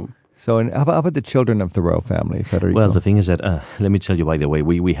 So and how about the children of the royal family, Federico? Well, the thing is that, let me tell you, by the way,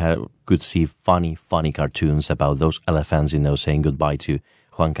 we could see funny cartoons about those elephants, saying goodbye to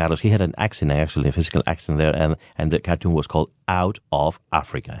Juan Carlos. He had an accident, actually, a physical accident there, and the cartoon was called Out of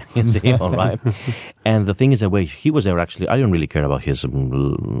Africa. You see, all right? And the thing is that he was there, actually, I don't really care about his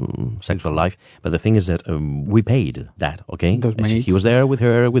sexual life, but the thing is that we paid that, okay? He was there with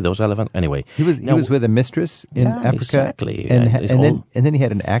her, with those elephants. Anyway. He was with a mistress in Africa? Exactly. And then he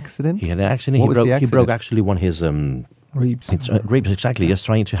had an accident? He had an accident. What was the accident? He broke actually one of his... Ribs, exactly. Just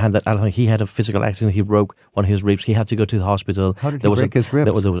trying to hand that elephant. He had a physical accident. He broke one of his ribs. He had to go to the hospital. How did he break his ribs?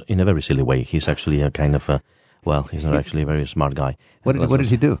 That was in a very silly way. He's actually a kind of he's not actually a very smart guy. What did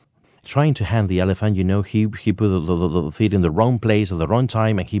he do? Trying to hand the elephant, he put the feet in the wrong place at the wrong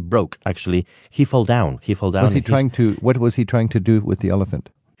time, and he broke. Actually, he fell down. What was he trying to do with the elephant?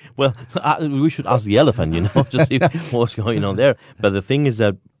 Well, we should ask the elephant, to see what's going on there. But the thing is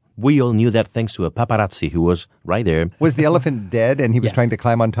that we all knew that thanks to a paparazzi who was right there. Was the elephant dead and he was trying to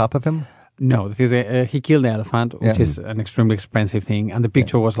climb on top of him? No, because he killed the elephant, which is an extremely expensive thing, and the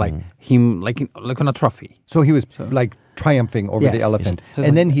picture was like him, like on a trophy. So he was like triumphing over the elephant,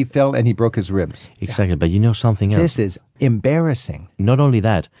 and then he fell and he broke his ribs. Exactly, but you know something else? This is embarrassing. Not only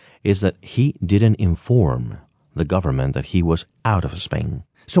that, is that he didn't inform the government that he was out of Spain.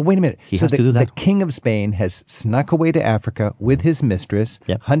 So wait a minute. He has to do that. The king of Spain has snuck away to Africa with his mistress,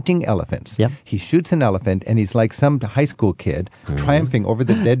 hunting elephants. Yep. He shoots an elephant, and he's like some high school kid triumphing over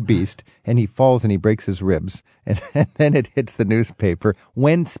the dead beast, and he falls and he breaks his ribs. And then it hits the newspaper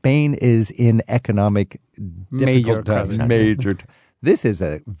when Spain is in economic difficult times. This is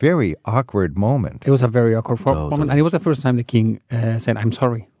a very awkward moment. It was a very awkward moment, and it was the first time the king said, "I'm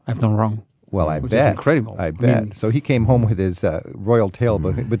sorry, I've done wrong." Well, I Which bet. is incredible. I bet. I mean, so he came home with his royal tail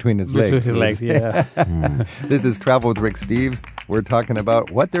between his legs. Between his legs, yeah. This is Travel with Rick Steves. We're talking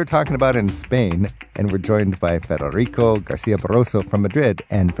about what they're talking about in Spain, and we're joined by Federico Garcia Barroso from Madrid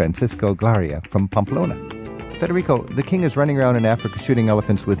and Francisco Glaria from Pamplona. Federico, the king is running around in Africa shooting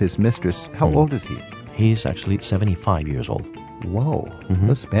elephants with his mistress. How old is he? He's actually 75 years old. Whoa,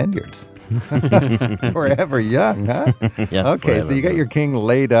 those Spaniards. Forever young, huh? Okay, so you got your king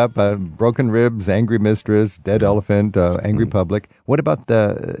laid up, broken ribs, angry mistress, dead elephant, angry public. What about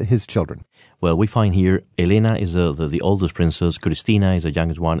his children? Well, we find here Elena is the oldest princess, Cristina is the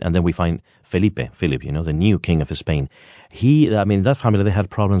youngest one, and then we find Philip, the new king of Spain. That family, they had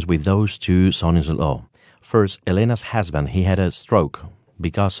problems with those two sons-in-law. First, Elena's husband, he had a stroke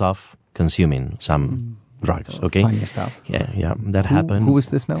because of consuming some drugs, okay? Funny stuff. Yeah, that happened. Who is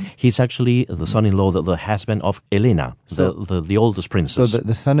this now? He's actually the son-in-law, the husband of Elena, the oldest princess. So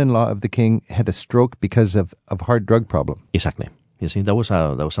the son-in-law of the king had a stroke because of hard drug problem. Exactly. You see, that was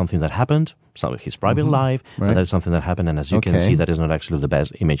something that happened, his private life, but that's something that happened, and as you can see, that is not actually the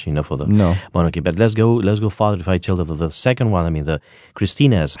best image, for the monarchy. But let's go farther. If I tell that the second one, the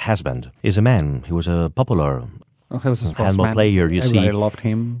Christina's husband is a man. He was a popular handball player, you see. Everybody loved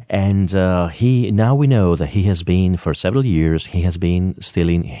him. And now we know that he has been, for several years, he has been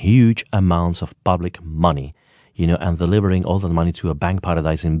stealing huge amounts of public money, and delivering all that money to a bank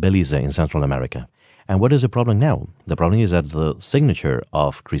paradise in Belize in Central America. And what is the problem now? The problem is that the signature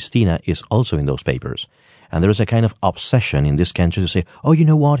of Cristina is also in those papers. And there is a kind of obsession in this country to say, oh, you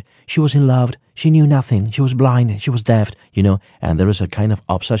know what? She was in love. She knew nothing. She was blind. She was deaf, And there is a kind of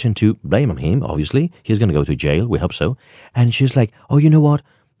obsession to blame on him, obviously. He's going to go to jail. We hope so. And she's like, oh, you know what?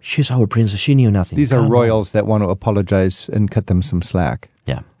 She's our princess. She knew nothing. These are royals that want to apologize and cut them some slack.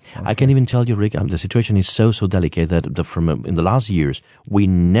 Yeah. Okay. I can even tell you, Rick, the situation is so delicate that in the last years, we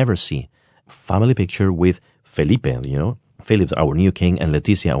never see family picture with Felipe, Philip, our new king, and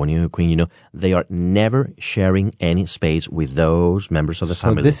Letizia, our new queen, they are never sharing any space with those members of the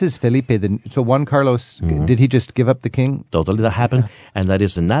family. So this is Felipe. So Juan Carlos, did he just give up the king? Totally, that happened. And that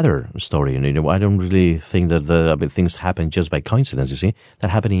is another story. I don't really think that things happen just by coincidence, you see.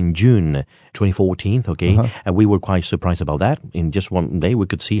 That happened in June 2014, okay? And we were quite surprised about that. In just one day, we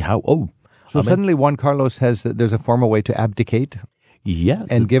could see how, suddenly Juan Carlos there's a formal way to abdicate. Yeah.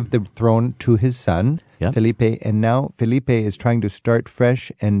 And give the throne to his son, Felipe. And now Felipe is trying to start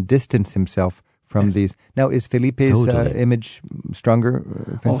fresh and distance himself from these. Now, is Felipe's image stronger,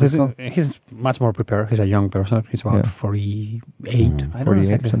 Francisco? He's much more prepared. He's a young person. He's about 48. I don't know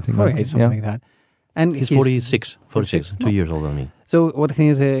exactly. Something like that. And he's 46, 2 years older than me. So what the thing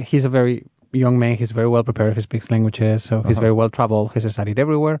is, he's a very young man. He's very well prepared. He speaks languages, so he's very well traveled. He's studied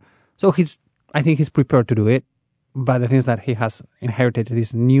everywhere. So I think he's prepared to do it. But the thing is that he has inherited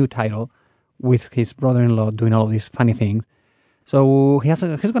this new title with his brother-in-law doing all of these funny things. So he's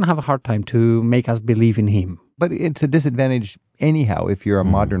going to have a hard time to make us believe in him. But it's a disadvantage anyhow if you're a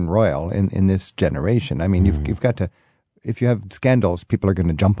modern royal in this generation. I mean, you've got to, if you have scandals, people are going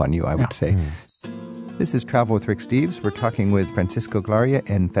to jump on you, I would say. This is Travel with Rick Steves. We're talking with Francisco Glaria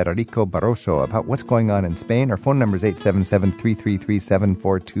and Federico Barroso about what's going on in Spain. Our phone number is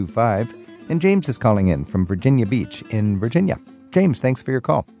 877-333-7425. And James is calling in from Virginia Beach in Virginia. James, thanks for your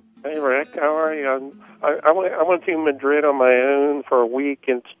call. Hey, Rick. How are you? I went to Madrid on my own for a week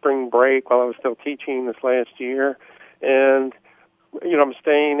in spring break while I was still teaching this last year. And, I'm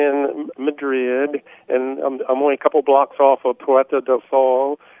staying in Madrid, and I'm only a couple blocks off of Puerta del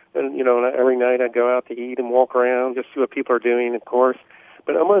Sol. And, every night I go out to eat and walk around, just see what people are doing, of course.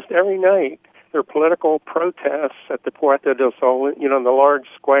 But almost every night there are political protests at the Puerta del Sol, in the large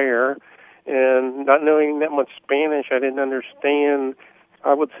square. And not knowing that much Spanish, I didn't understand.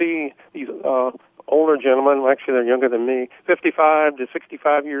 I would see these older gentlemen, actually they're younger than me, 55 to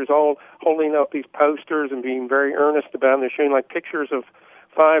 65 years old, holding up these posters and being very earnest about them. They're showing pictures of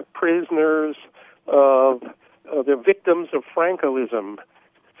 5 prisoners of the victims of Francoism.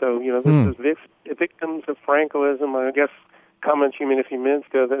 So, this is victims of Francoism. I guess comments you made a few minutes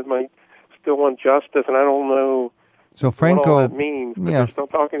ago that might still want justice, and I don't know so Franco, what all that means, but they're still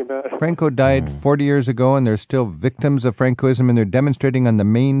talking about it. Franco died 40 years ago, and there's still victims of Francoism, and they're demonstrating on the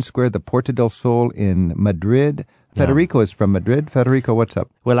main square, the Puerta del Sol in Madrid. Federico is from Madrid. Federico, what's up?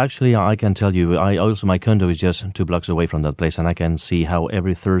 Well, actually, I can tell you, my condo is just 2 blocks away from that place, and I can see how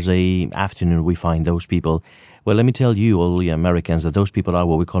every Thursday afternoon we find those people. Well, let me tell you, all the Americans, that those people are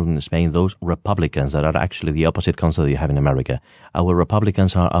what we call in Spain, those Republicans that are actually the opposite concept you have in America. Our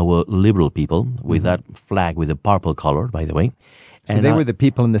Republicans are our liberal people with that flag with the purple color, by the way. So they were the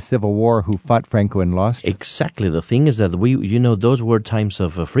people in the Civil War who fought Franco and lost? Exactly. The thing is that those were times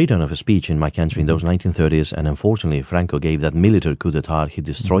of freedom of speech in my country in those 1930s, and unfortunately, Franco gave that military coup d'etat. He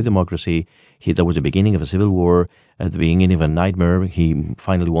destroyed democracy. That was the beginning of a civil war, at the beginning of a nightmare. He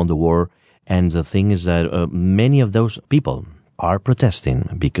finally won the war. And the thing is that many of those people are protesting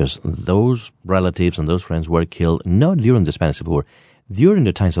because those relatives and those friends were killed not during the Spanish Civil War, during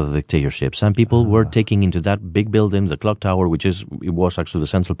the times of the dictatorship. Some people were taken into that big building, the clock tower, it was actually the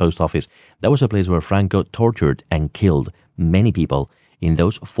central post office. That was a place where Franco tortured and killed many people in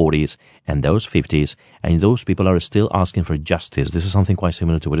those 40s and those 50s, and those people are still asking for justice. This is something quite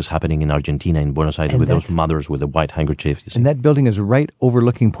similar to what is happening in Argentina, in Buenos Aires, with those mothers with the white handkerchief. And that building is right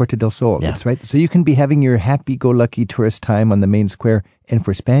overlooking Puerta del Sol. Yeah. That's right. So you can be having your happy-go-lucky tourist time on the main square, and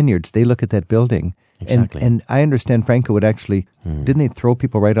for Spaniards, they look at that building. Exactly. And I understand Franco would actually, didn't they throw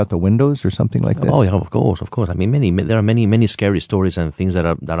people right out the windows or something like this? Oh, yeah, of course. I mean, there are many scary stories and things that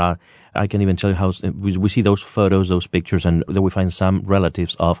are. I can even tell you how we see those photos, those pictures, and then we find some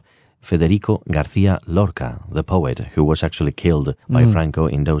relatives of Federico Garcia Lorca, the poet, who was actually killed by Franco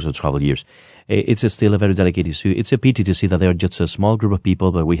in those troubled years. It's still a very delicate issue. It's a pity to see that they are just a small group of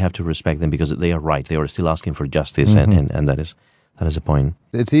people, but we have to respect them because they are right. They are still asking for justice, and that is the point.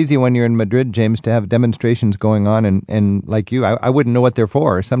 It's easy when you're in Madrid, James, to have demonstrations going on, and like you, I wouldn't know what they're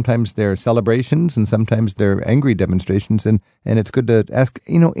for. Sometimes they're celebrations, and sometimes they're angry demonstrations, and it's good to ask,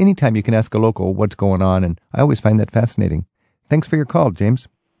 anytime you can ask a local what's going on, and I always find that fascinating. Thanks for your call, James.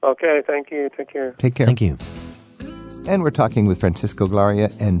 Okay, thank you. Take care. Take care. Thank you. And we're talking with Francisco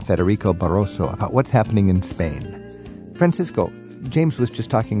Glaria and Federico Barroso about what's happening in Spain. Francisco, James was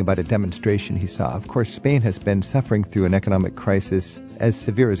just talking about a demonstration he saw. Of course, Spain has been suffering through an economic crisis as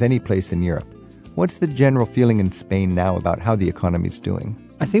severe as any place in Europe. What's the general feeling in Spain now about how the economy is doing?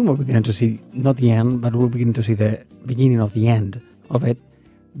 I think we're beginning to see, not the end, but we're beginning to see the beginning of the end of it.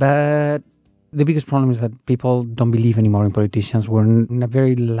 But the biggest problem is that people don't believe anymore in politicians. We're in a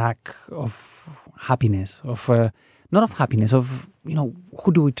very lack of happiness, not of happiness, of,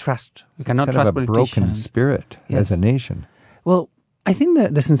 who do we trust? We cannot trust politicians. It's kind of a broken spirit as a nation. Well, I think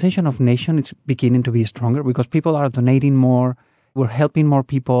the sensation of nation is beginning to be stronger because people are donating more, we're helping more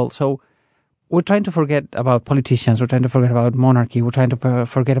people. So we're trying to forget about politicians, we're trying to forget about monarchy, we're trying to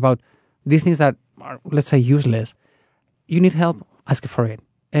forget about these things that are, let's say, useless. You need help, ask for it.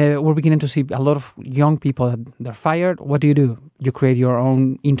 We're beginning to see a lot of young people that they're fired. What do? You create your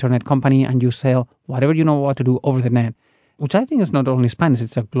own internet company and you sell whatever you know what to do over the net, which I think is not only Spanish,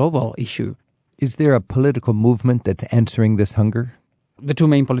 it's a global issue. Is there a political movement that's answering this hunger? The two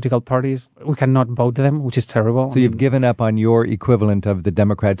main political parties, we cannot vote them, which is terrible. So you've given up on your equivalent of the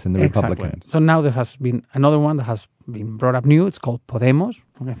Democrats and the Republicans. So now there has been another one that has been brought up new. It's called Podemos.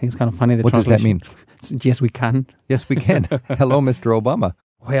 I think it's kind of funny. What does that mean? It's, yes, we can. Yes, we can. Hello, Mr. Obama.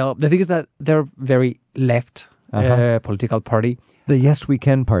 Well, the thing is that they're very left political party. The Yes We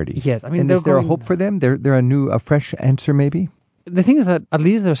Can party. Yes. I mean, and is there a hope for them? They're a fresh answer maybe? The thing is that at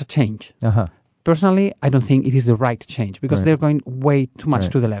least there's a change. Personally, I don't think it is the right change because they're going way too much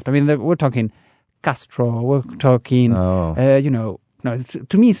to the left. I mean, we're talking Castro, we're talking,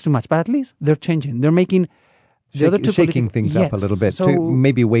 to me it's too much, but at least they're changing. They're making the other two shaking things up a little bit to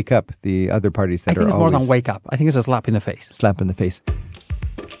maybe wake up the other parties that are always... I think it's more than wake up. I think it's a slap in the face. Slap in the face.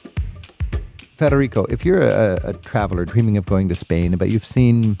 Federico, if you're a traveler dreaming of going to Spain, but you've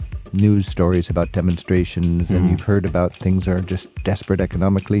seen news stories about demonstrations and you've heard about things are just desperate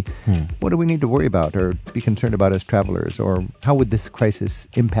economically, what do we need to worry about or be concerned about as travelers? Or how would this crisis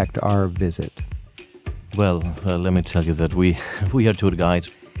impact our visit? Well, let me tell you that we are tour guides.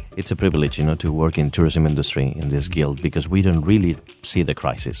 It's a privilege, to work in tourism industry in this guild because we don't really see the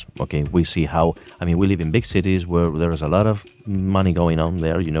crisis, okay? We see we live in big cities where there is a lot of money going on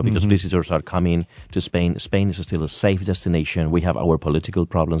there, because visitors are coming to Spain. Spain is still a safe destination. We have our political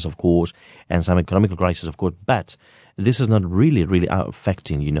problems, of course, and some economical crisis, of course, but this is not really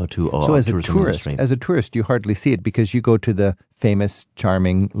affecting, to our So as a tourist, you hardly see it because you go to the famous,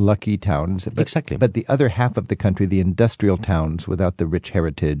 charming, lucky towns. Exactly. But the other half of the country, the industrial towns without the rich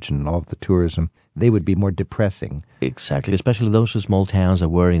heritage and all of the tourism, they would be more depressing. Exactly, especially those small towns that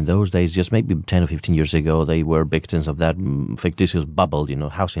were in those days, just maybe 10 or 15 years ago, they were victims of that fictitious bubble,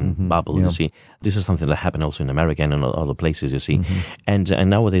 housing bubble, you see. This is something that happened also in America and in other places, you see. And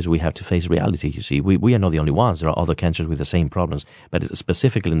nowadays we have to face reality, you see. We are not the only ones. There are other countries with the same problems. But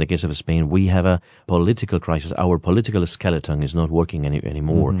specifically in the case of Spain, we have a political crisis. Our political skeleton is not working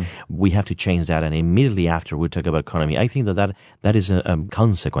anymore. We have to change that. And immediately after we talk about economy, I think that is a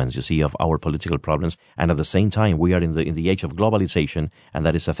consequence, you see, of our political problems. And at the same time, we are in the age of globalization, and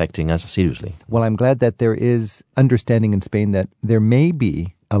that is affecting us seriously. Well, I'm glad that there is understanding in Spain that there may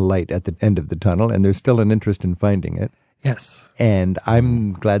be a light at the end of the tunnel, and there's still an interest in finding it. Yes. And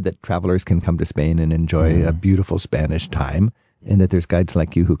I'm glad that travelers can come to Spain and enjoy a beautiful Spanish time, and that there's guides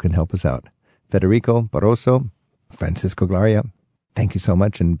like you who can help us out. Federico Barroso, Francisco Glaria, thank you so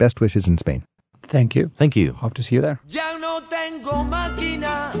much, and best wishes in Spain. Thank you. Thank you. Hope to see you there. Ya no tengo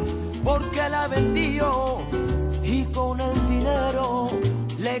máquina porque la vendió y con el dinero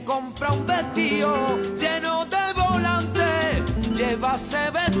le compra un vestido lleno de volante.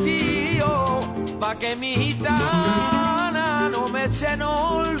 Llévase vestido pa' que mi gitana no me eche en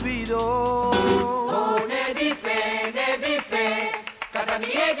olvido. Oh, nebife,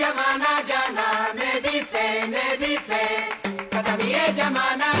 katamiye yamana yana, nebife, katamiye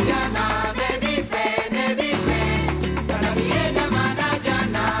yamana yana, nebife, katamiye yamana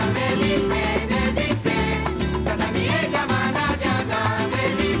yana, nebife, katamiye yamana yana,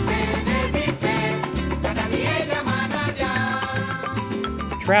 nebife, katamiye yamana yana.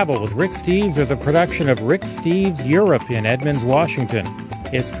 Travel with Rick Steves is a production of Rick Steves Europe in Edmonds, Washington.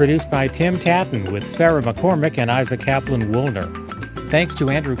 It's produced by Tim Tatton with Sarah McCormick and Isaac Kaplan-Woolner. Thanks to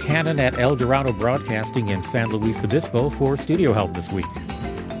Andrew Cannon at El Dorado Broadcasting in San Luis Obispo for studio help this week.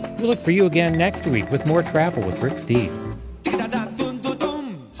 We'll look for you again next week with more Travel with Rick Steves.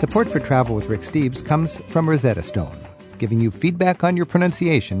 Support for Travel with Rick Steves comes from Rosetta Stone, giving you feedback on your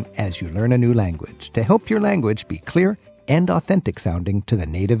pronunciation as you learn a new language to help your language be clear and authentic sounding to the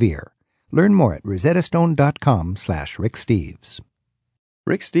native ear. Learn more at rosettastone.com/Rick Steves.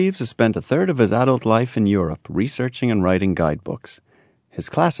 Rick Steves has spent a third of his adult life in Europe researching and writing guidebooks. His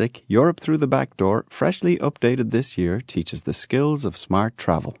classic, Europe Through the Back Door, freshly updated this year, teaches the skills of smart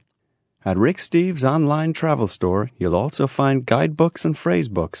travel. At Rick Steves' online travel store, you'll also find guidebooks and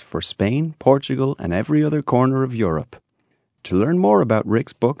phrasebooks for Spain, Portugal, and every other corner of Europe. To learn more about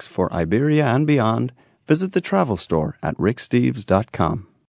Rick's books for Iberia and beyond, visit the travel store at ricksteves.com.